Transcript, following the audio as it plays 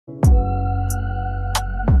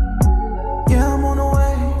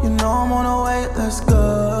let's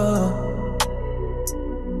go.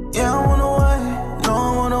 Yeah, I wanna wait, no,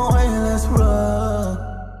 I wanna wait, let's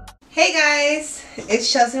run. Hey guys,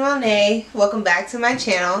 it's Chelcee Monet. Welcome back to my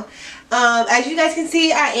channel. As you guys can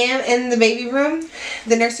see, I am in the baby room.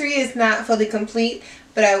 The nursery is not fully complete,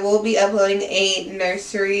 but I will be uploading a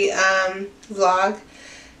nursery vlog.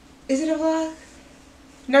 Is it a vlog?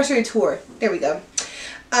 Nursery tour. There we go.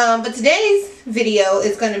 But today's video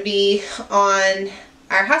is going to be on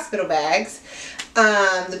our hospital bags.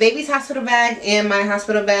 The baby's hospital bag and my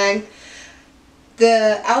hospital bag.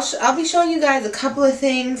 I'll be showing you guys a couple of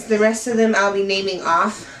things. The rest of them I'll be naming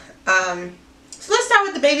off. So let's start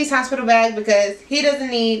with the baby's hospital bag because he doesn't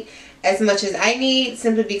need as much as I need,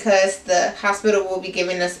 simply because the hospital will be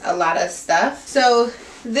giving us a lot of stuff. So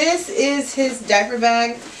this is his diaper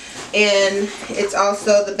bag, and it's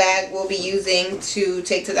also the bag we'll be using to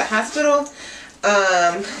take to the hospital.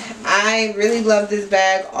 I really love this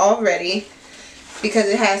bag already because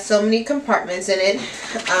it has so many compartments in it.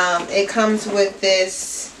 It comes with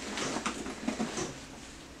this,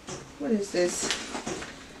 what is this,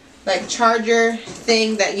 like charger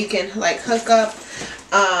thing that you can like hook up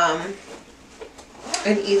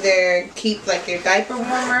and either keep like your diaper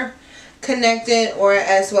warmer connected, or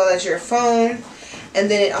as well as your phone. And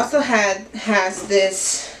then it also has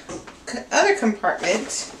this other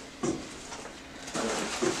compartment.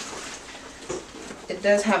 It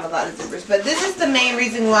does have a lot of zippers, but this is the main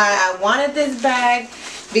reason why I wanted this bag,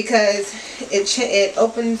 because it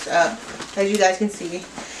opens up, as you guys can see.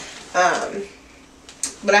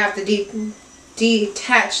 But I have to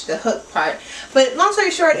detach the hook part. But long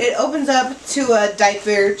story short, it opens up to a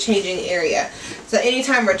diaper changing area. So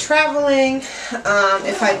anytime we're traveling,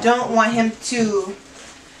 if I don't want him to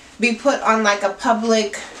be put on like a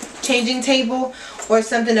public changing table or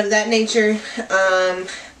something of that nature,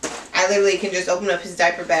 I literally can just open up his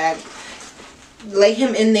diaper bag, lay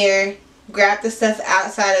him in there, grab the stuff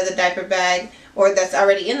outside of the diaper bag, or that's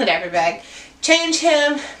already in the diaper bag, change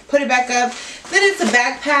him, put it back up. Then it's a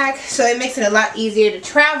backpack, so it makes it a lot easier to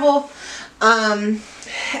travel,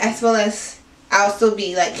 as well as I'll still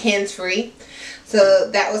be like hands-free. So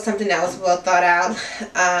that was something that was well thought out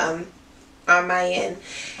on my end,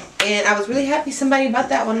 and I was really happy somebody bought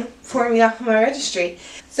that one for me off of my registry.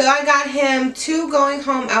 So I got him 2 going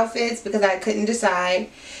home outfits because I couldn't decide.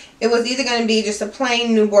 It was either going to be just a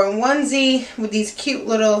plain newborn onesie with these cute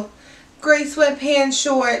little gray sweatpants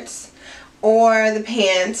shorts, or the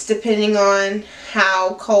pants, depending on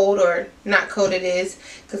how cold or not cold it is,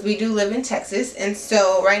 because we do live in Texas. And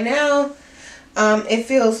so right now it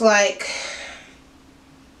feels like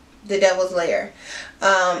the devil's lair.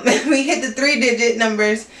 We hit the 3-digit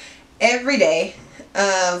numbers every day,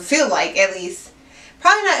 feel like, at least.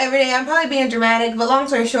 Probably not every day, I'm probably being dramatic, but long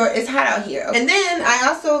story short, it's hot out here. And then I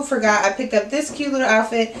also forgot, I picked up this cute little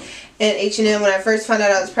outfit in H&M when I first found out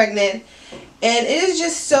I was pregnant. And it is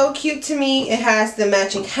just so cute to me. It has the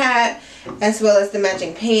matching hat as well as the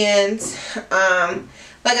matching pants.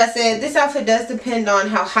 Like I said, this outfit does depend on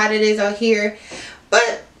how hot it is out here.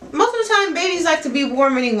 But most of the time, babies like to be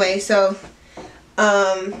warm anyway. So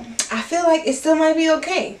I feel like it still might be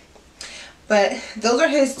okay. But those are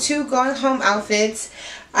his 2 going home outfits.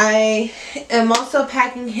 I am also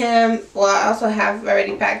packing him, well, I also have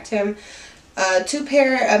already packed him 2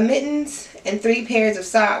 pair of mittens and 3 pairs of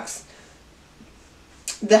socks.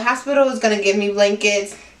 The hospital is going to give me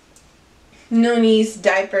blankets, noonies,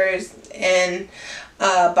 diapers, and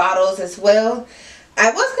bottles as well.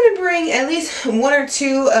 I was going to bring at least 1 or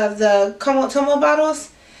 2 of the Tomo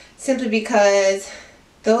bottles, simply because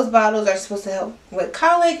those bottles are supposed to help with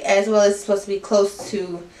colic, as well as supposed to be close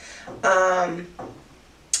to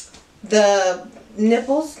the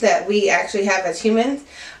nipples that we actually have as humans.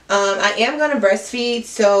 I am going to breastfeed,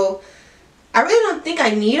 so I really don't think I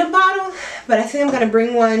need a bottle, but I think I'm going to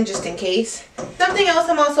bring one just in case. Something else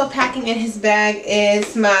I'm also packing in his bag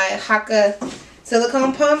is my Haka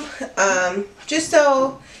silicone pump, just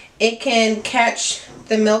so it can catch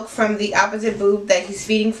the milk from the opposite boob that he's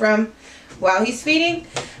feeding from while he's feeding,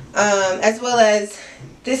 as well as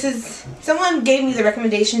someone gave me the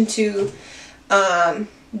recommendation to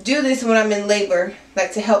do this when I'm in labor,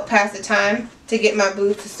 like to help pass the time, to get my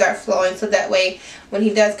boob to start flowing, so that way when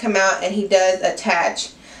he does come out and he does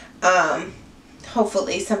attach,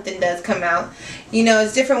 hopefully something does come out. You know,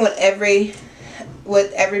 it's different with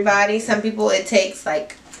everybody. Some people it takes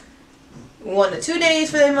like 1 to 2 days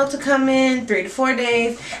for their milk to come in, 3 to 4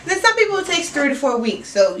 days. And then some people it takes 3 to 4 weeks,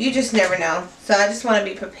 so you just never know. So I just want to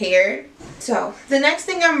be prepared. So the next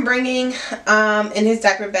thing I'm bringing in his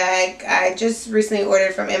diaper bag, I just recently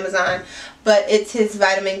ordered from Amazon, but it's his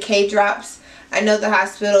vitamin K drops. I know the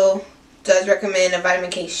hospital does recommend a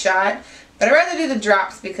vitamin K shot, but I'd rather do the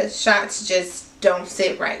drops because shots just don't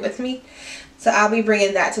sit right with me. So I'll be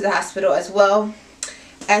bringing that to the hospital as well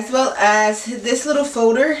as this little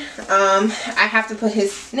folder. I have to put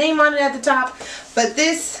his name on it at the top, but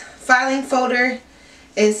this filing folder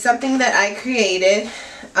is something that I created.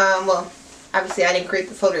 Well, obviously I didn't create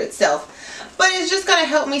the folder itself, but it's just going to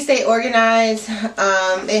help me stay organized.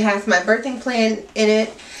 It has my birthing plan in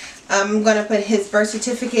it. I'm going to put his birth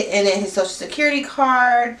certificate in it, his social security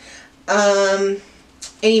card,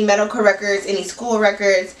 any medical records, any school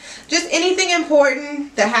records, just anything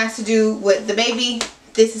important that has to do with the baby.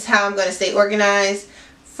 This is how I'm going to stay organized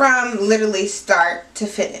from literally start to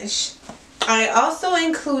finish. I also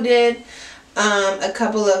included a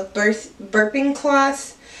couple of burping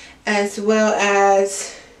cloths as well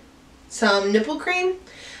as some nipple cream,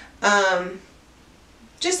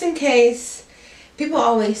 just in case. People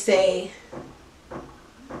always say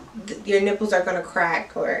your nipples are going to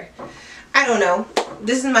crack, or I don't know.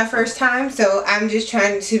 This is my first time, so I'm just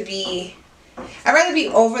trying to be, I'd rather be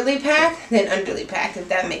overly packed than underly packed, if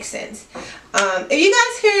that makes sense. If you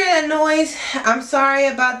guys hear that noise, I'm sorry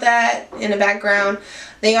about that in the background.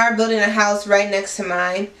 They are building a house right next to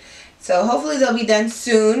mine, so hopefully they'll be done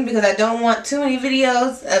soon because I don't want too many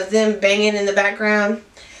videos of them banging in the background.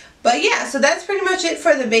 But yeah, so that's pretty much it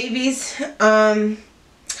for the baby's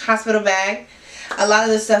hospital bag. A lot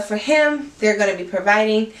of the stuff for him, they're going to be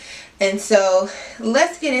providing. And so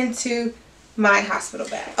let's get into my hospital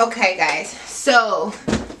bag. Okay guys, so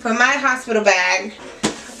for my hospital bag,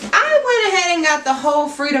 I went ahead and got the whole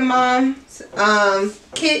Freedom Moms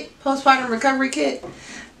kit, postpartum recovery kit.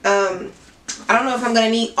 I don't know if I'm going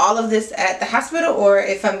to need all of this at the hospital or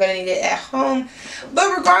if I'm going to need it at home.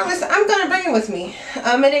 But regardless, I'm going to bring it with me.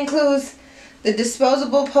 It includes the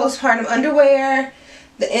disposable postpartum underwear,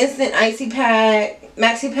 the instant icy pad,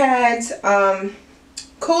 maxi pads,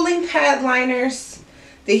 cooling pad liners,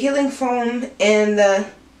 the healing foam, and the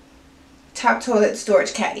top toilet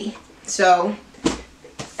storage caddy. So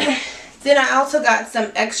then I also got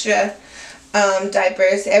some extra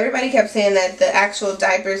diapers. Everybody kept saying that the actual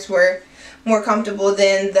diapers were more comfortable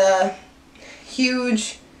than the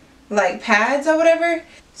huge like pads or whatever.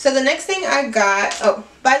 So the next thing I got, oh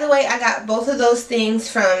by the way, I got both of those things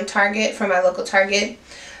from Target, from my local Target.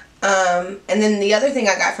 And then the other thing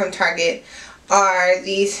I got from Target are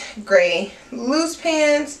these gray loose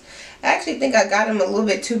pants. I actually think I got them a little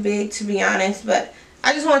bit too big, to be honest, but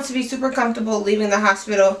I just wanted to be super comfortable leaving the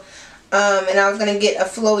hospital. And I was going to get a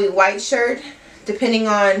flowy white shirt depending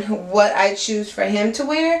on what I choose for him to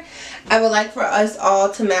wear. I would like for us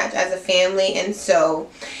all to match as a family, and so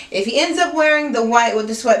if he ends up wearing the white with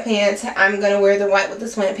the sweatpants, I'm going to wear the white with the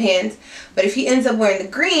sweatpants. But if he ends up wearing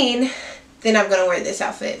the green, then I'm going to wear this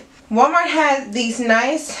outfit. Walmart had these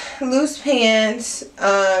nice loose pants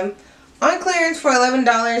on clearance for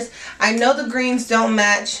 $11. I know the greens don't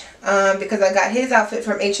match because I got his outfit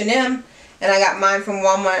from H&M and I got mine from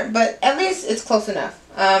Walmart, but at least it's close enough.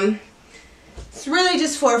 It's really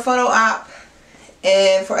just for a photo op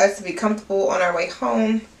and for us to be comfortable on our way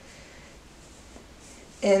home.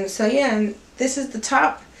 And so yeah, this is the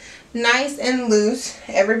top, nice and loose.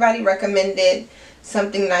 Everybody recommended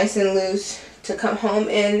something nice and loose to come home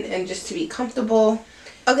in and just to be comfortable.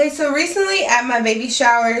 Okay, so recently at my baby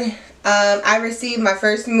shower, I received my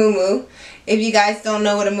first moo-moo. If you guys don't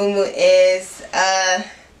know what a moo-moo is,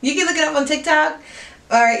 you can look it up on TikTok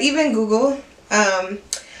or even Google.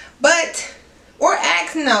 Or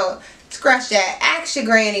ask, no, scratch that. Ask your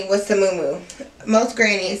granny what's a moo-moo. Most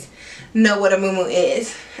grannies know what a moo-moo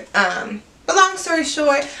is. But long story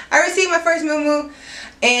short, I received my first moo-moo,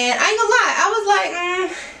 and I ain't gonna lie, I was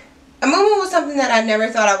like, a moo-moo was something that I never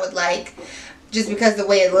thought I would like, just because the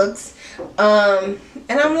way it looks. And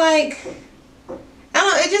I'm like, I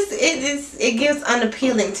don't know, it gives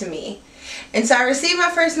unappealing to me. And so I received my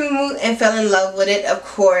first moo-moo and fell in love with it, of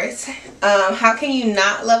course. How can you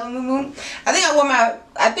not love a moo-moo?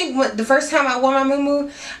 I think the first time I wore my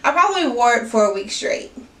moo-moo, I probably wore it for a week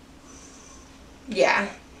straight. Yeah,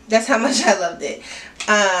 that's how much I loved it.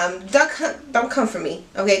 Don't come for me,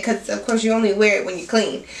 okay? Because of course you only wear it when you're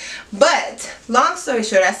clean. But long story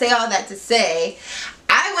short, I say all that to say,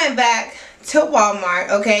 I went back to Walmart,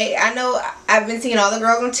 okay? I know I've been seeing all the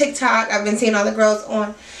girls on TikTok. I've been seeing all the girls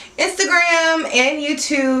on Instagram and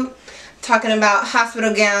YouTube talking about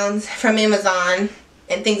hospital gowns from Amazon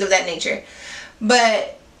and things of that nature.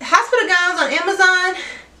 But hospital gowns on Amazon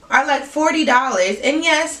are like $40, and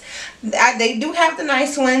yes, they do have the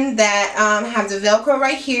nice one that have the Velcro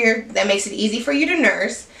right here that makes it easy for you to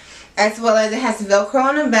nurse. as well as it has Velcro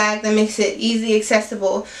on the back that makes it easy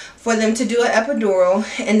accessible for them to do an epidural,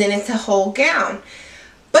 and then it's a whole gown.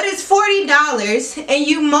 But it's $40, and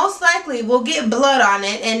you most likely will get blood on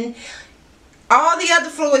it and all the other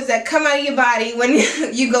fluids that come out of your body when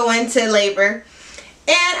you go into labor.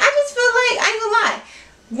 And I just feel like, I ain't gonna lie,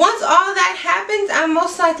 once all that happens, I'm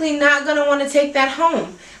most likely not going to want to take that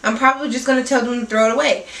home. I'm probably just going to tell them to throw it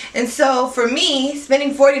away. And so for me,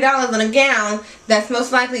 spending $40 on a gown that's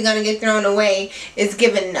most likely going to get thrown away is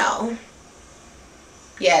given no.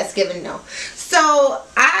 Yeah, it's given no. So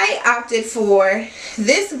I opted for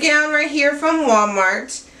this gown right here from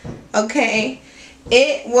Walmart. Okay.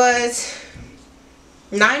 It was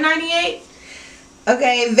 $9.98.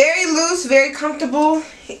 Okay, very loose, very comfortable,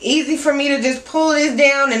 easy for me to just pull this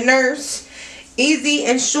down and nurse, easy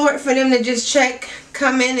and short for them to just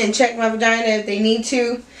come in and check my vagina if they need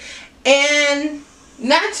to, and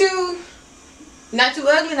not too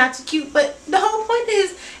ugly, not too cute, but the whole point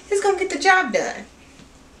is it's gonna get the job done.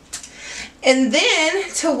 And then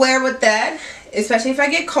to wear with that, especially if I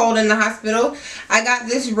get cold in the hospital, I got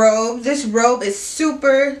this robe. This robe is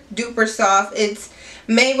super duper soft. It's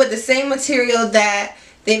made with the same material that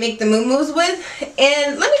they make the muumuus with.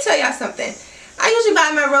 And let me tell y'all something. I usually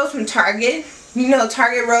buy my robes from Target. You know,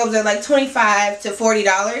 Target robes are like $25 to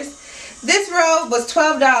 $40. This robe was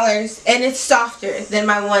 $12, and it's softer than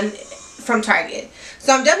my one from Target.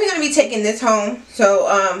 So I'm definitely going to be taking this home. So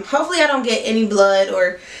hopefully I don't get any blood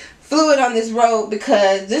or fluid on this robe,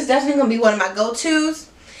 because this is definitely going to be one of my go-tos.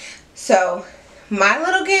 So my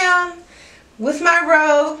little gown with my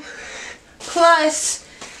robe, plus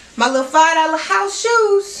my little $5 house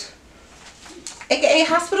shoes, aka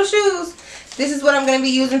hospital shoes. This is what I'm going to be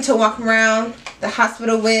using to walk around the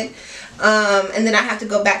hospital with. And then I have to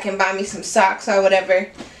go back and buy me some socks or whatever.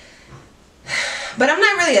 But I'm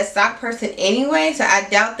not really a sock person anyway, so I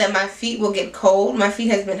doubt that my feet will get cold. My feet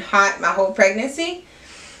has been hot my whole pregnancy.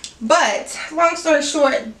 But long story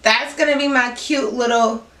short, that's going to be my cute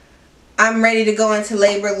little I'm ready to go into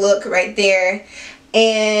labor look right there.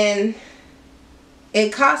 And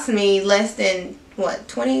it cost me less than, what,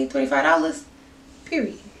 $20, $25?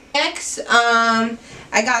 Period. Next, I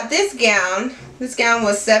got this gown. This gown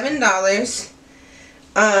was $7.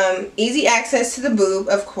 Easy access to the boob,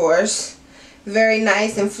 of course. Very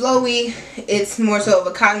nice and flowy. It's more so of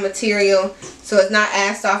a cotton material, so it's not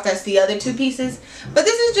as soft as the other two pieces. But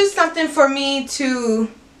this is just something for me to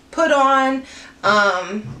put on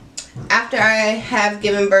after I have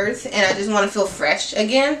given birth and I just want to feel fresh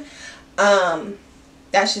again.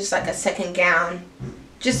 That's just like a second gown,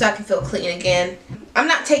 just so I can feel clean again. I'm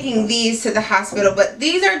not taking these to the hospital, but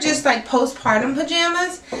these are just like postpartum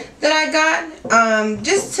pajamas that I got,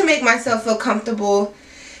 just to make myself feel comfortable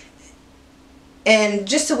and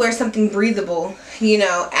just to wear something breathable, you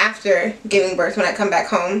know, after giving birth when I come back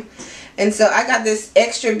home. And so I got this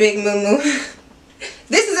extra big muumuu.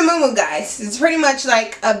 This is a muumuu, guys. It's pretty much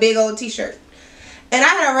like a big old t-shirt. And I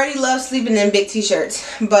had already loved sleeping in big t-shirts.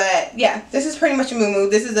 But yeah, this is pretty much a muumuu.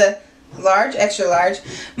 This is a large, extra large.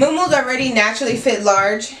 Muumuus already naturally fit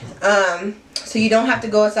large, so you don't have to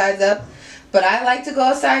go a size up. But I like to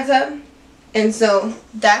go a size up. And so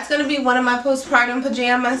that's going to be one of my postpartum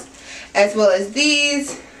pajamas, as well as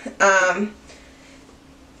these.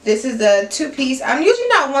 This is a two-piece. I'm usually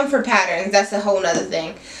not one for patterns. That's a whole nother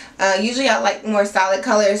thing. Usually I like more solid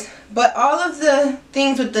colors. But all of the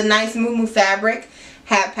things with the nice muumuu fabric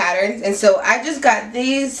have patterns. And so I just got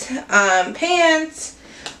these pants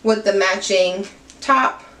with the matching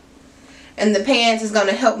top. And the pants is going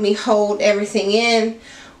to help me hold everything in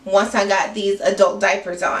once I got these adult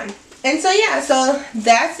diapers on. And so yeah, so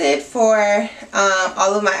that's it for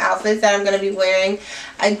all of my outfits that I'm going to be wearing.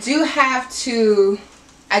 I do have to,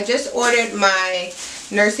 I just ordered my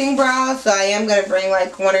nursing bras, so I am going to bring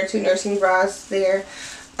like 1 or 2 nursing bras there.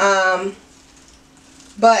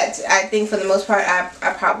 But I think for the most part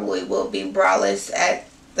I probably will be braless at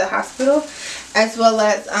the hospital, as well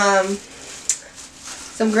as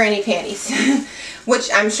some granny panties, which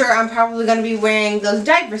I'm sure I'm probably going to be wearing those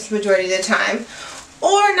diapers majority of the time.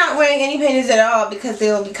 Or not wearing any panties at all, because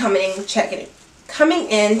they will be coming in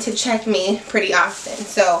to check me pretty often.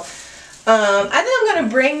 So I think I'm going to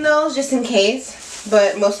bring those just in case,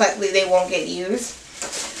 but most likely they won't get used.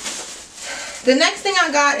 The next thing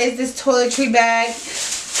I got is this toiletry bag.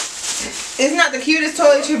 It's not the cutest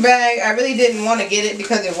toiletry bag. I really didn't want to get it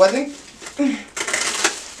because it wasn't.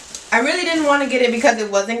 I really didn't want to get it because it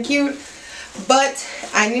wasn't cute, but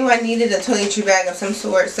I knew I needed a toiletry bag of some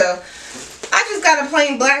sort, so I just got a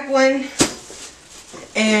plain black one,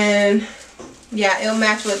 and yeah, it'll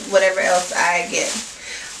match with whatever else I get.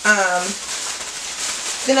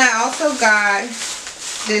 Then I also got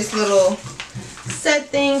this little set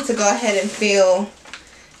thing to go ahead and fill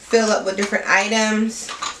up with different items.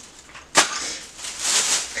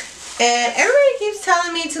 And everybody keeps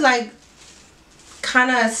telling me to like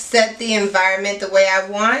kind of set the environment the way I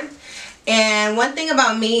want. And one thing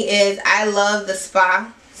about me is I love the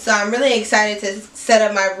spa. So I'm really excited to set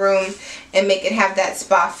up my room and make it have that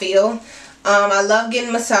spa feel. I love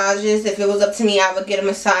getting massages. If it was up to me, I would get a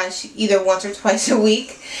massage either once or twice a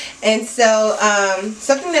week. And so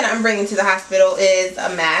something that I'm bringing to the hospital is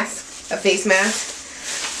a mask, a face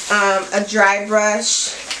mask, a dry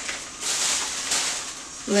brush.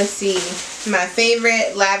 Let's see, my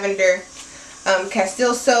favorite lavender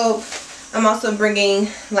Castile soap. I'm also bringing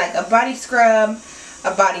like a body scrub,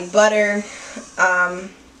 a body butter,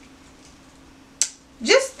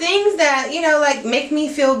 just things that, you know, like make me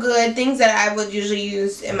feel good, things that I would usually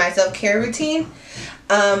use in my self-care routine.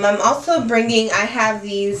 I'm also bringing, I have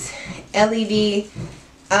these LED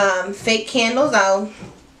fake candles. I'll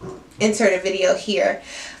insert a video here.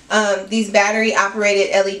 These battery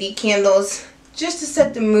operated LED candles just to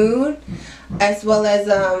set the mood, as well as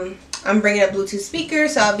I'm bringing a Bluetooth speaker,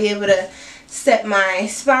 so I'll be able to set my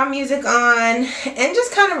spa music on and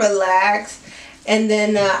just kind of relax. And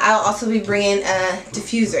then I'll also be bringing a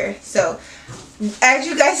diffuser. So as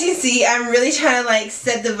you guys can see, I'm really trying to like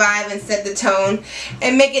set the vibe and set the tone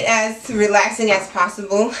and make it as relaxing as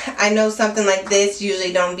possible. I know something like this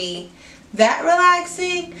usually don't be that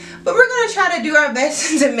relaxing, but we're going to try to do our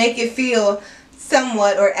best to make it feel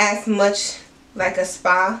somewhat or as much like a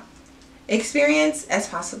spa experience as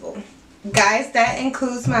possible. Guys, that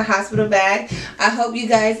includes my hospital bag. I hope you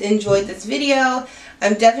guys enjoyed this video.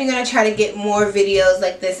 I'm definitely going to try to get more videos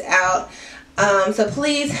like this out. So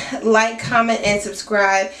please like, comment, and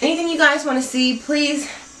subscribe. Anything you guys want to see, please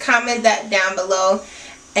comment that down below,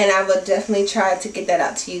 and I will definitely try to get that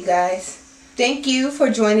out to you guys. Thank you for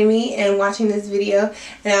joining me and watching this video,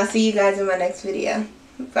 and I'll see you guys in my next video.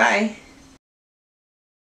 Bye.